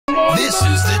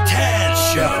is the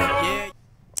Taz Show.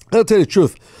 I'll tell you the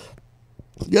truth.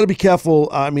 You got to be careful.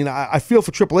 I mean, I feel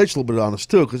for Triple H a little bit on this,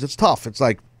 too, because it's tough. It's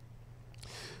like,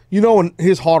 in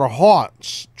his heart of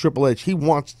hearts, Triple H, he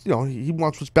wants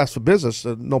what's best for business,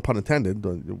 no pun intended,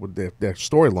 with their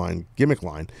storyline, gimmick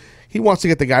line. He wants to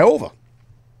get the guy over.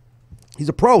 He's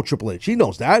a pro, Triple H. He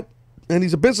knows that, and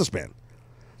he's a businessman.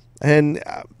 And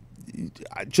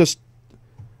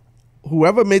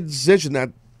whoever made the decision that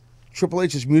Triple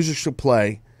H's music should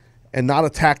play and not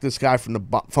attack this guy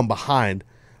from behind,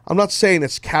 I'm not saying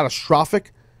it's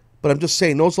catastrophic, but I'm just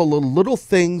saying those are little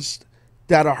things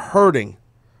that are hurting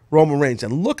Roman Reigns.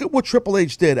 And look at what Triple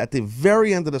H did at the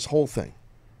very end of this whole thing.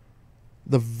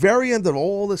 The very end of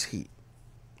all this heat.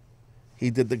 He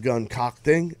did the gun cock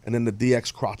thing and then the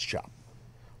DX crotch chop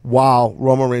while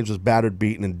Roman Reigns was battered,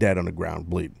 beaten, and dead on the ground,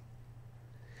 bleeding.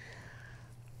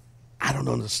 I don't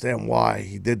understand why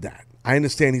he did that. I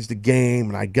understand he's the game,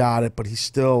 and I got it, but he's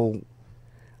still...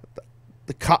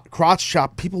 The crotch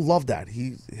chop, people love that.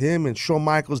 Him and Shawn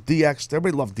Michaels, DX,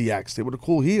 everybody loved DX. They were the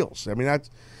cool heels. I mean,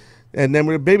 and then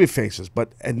with the baby faces.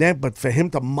 But for him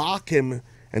to mock him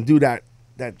and do that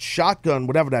shotgun,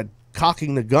 whatever, that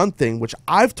cocking the gun thing, which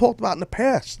I've talked about in the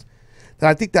past, that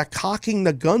I think that cocking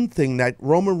the gun thing that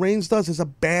Roman Reigns does is a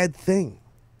bad thing.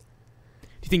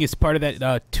 Do you think it's part of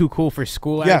that too cool for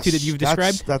school attitude that you've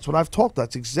described? That's what I've talked.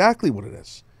 That's exactly what it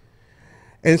is.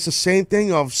 And it's the same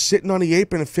thing of sitting on the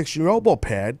apron and fixing your elbow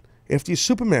pad after you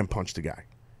Superman punched a guy.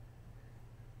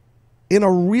 In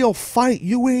a real fight,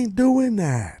 you ain't doing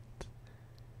that.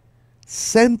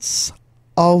 Sense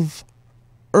of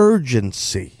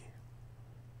urgency.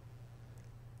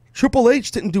 Triple H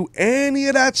didn't do any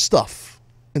of that stuff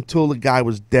until the guy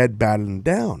was dead, battered, and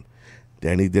down.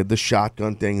 Then he did the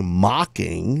shotgun thing,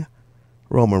 mocking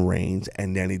Roman Reigns,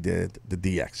 and then he did the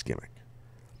DX gimmick.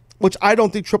 Which I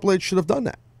don't think Triple H should have done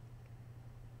that.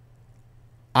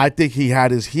 I think he had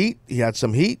his heat. He had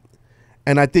some heat.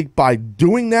 And I think by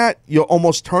doing that, you're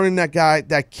almost turning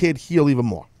that kid heel even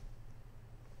more.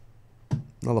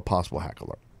 Another possible hack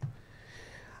alert.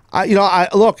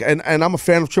 Look, and I'm a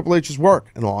fan of Triple H's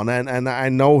work and all, and I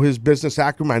know his business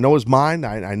acumen. I know his mind.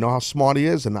 I know how smart he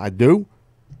is, and I do.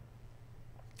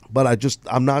 But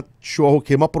I'm not sure who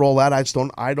came up with all that.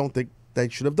 I don't think they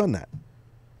should have done that.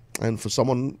 And for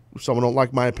someone don't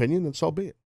like my opinion, then so be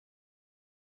it.